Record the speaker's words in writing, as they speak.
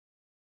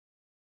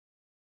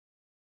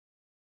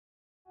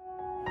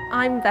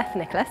I'm Beth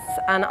Nicholas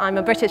and I'm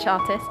a British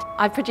artist.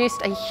 I've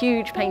produced a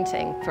huge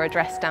painting for a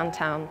dress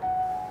downtown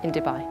in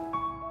Dubai.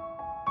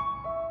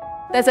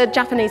 There's a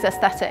Japanese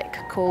aesthetic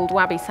called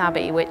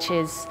Wabi-Sabi, which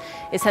is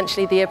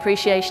essentially the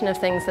appreciation of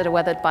things that are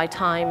weathered by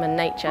time and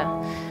nature.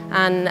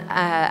 And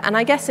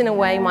I guess in a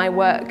way my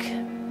work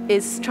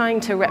is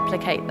trying to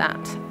replicate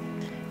that.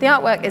 The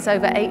artwork is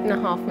over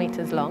 8.5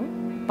 meters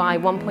long by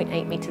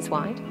 1.8 meters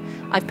wide.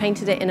 I've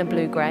painted it in a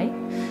blue-grey,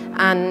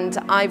 and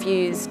I've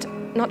used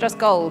not just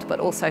gold but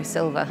also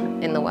silver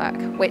in the work,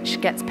 which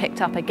gets picked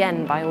up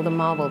again by all the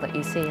marble that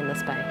you see in the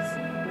space.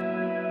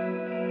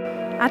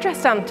 Our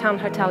Dress Downtown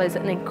Hotel is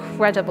an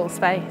incredible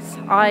space.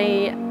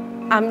 I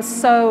am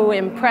so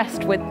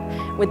impressed with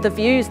the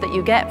views that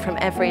you get from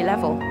every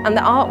level, and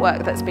the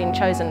artwork that's been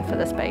chosen for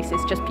the space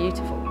is just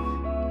beautiful.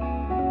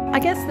 I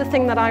guess the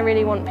thing that I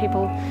really want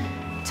people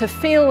to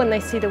feel when they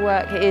see the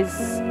work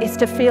is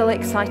to feel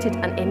excited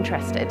and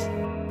interested.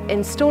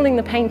 Installing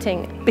the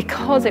painting,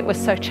 because it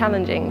was so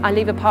challenging, I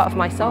leave a part of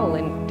my soul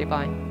in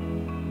Dubai.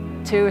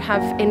 To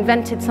have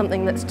invented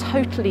something that's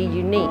totally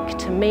unique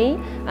to me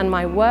and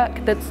my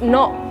work, that's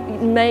not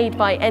made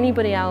by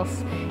anybody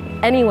else,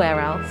 anywhere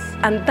else,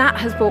 and that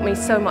has brought me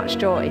so much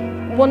joy.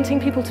 Wanting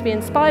people to be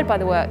inspired by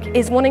the work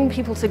is wanting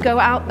people to go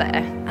out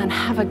there and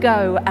have a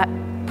go at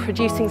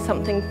producing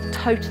something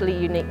totally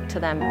unique to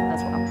them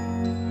as well.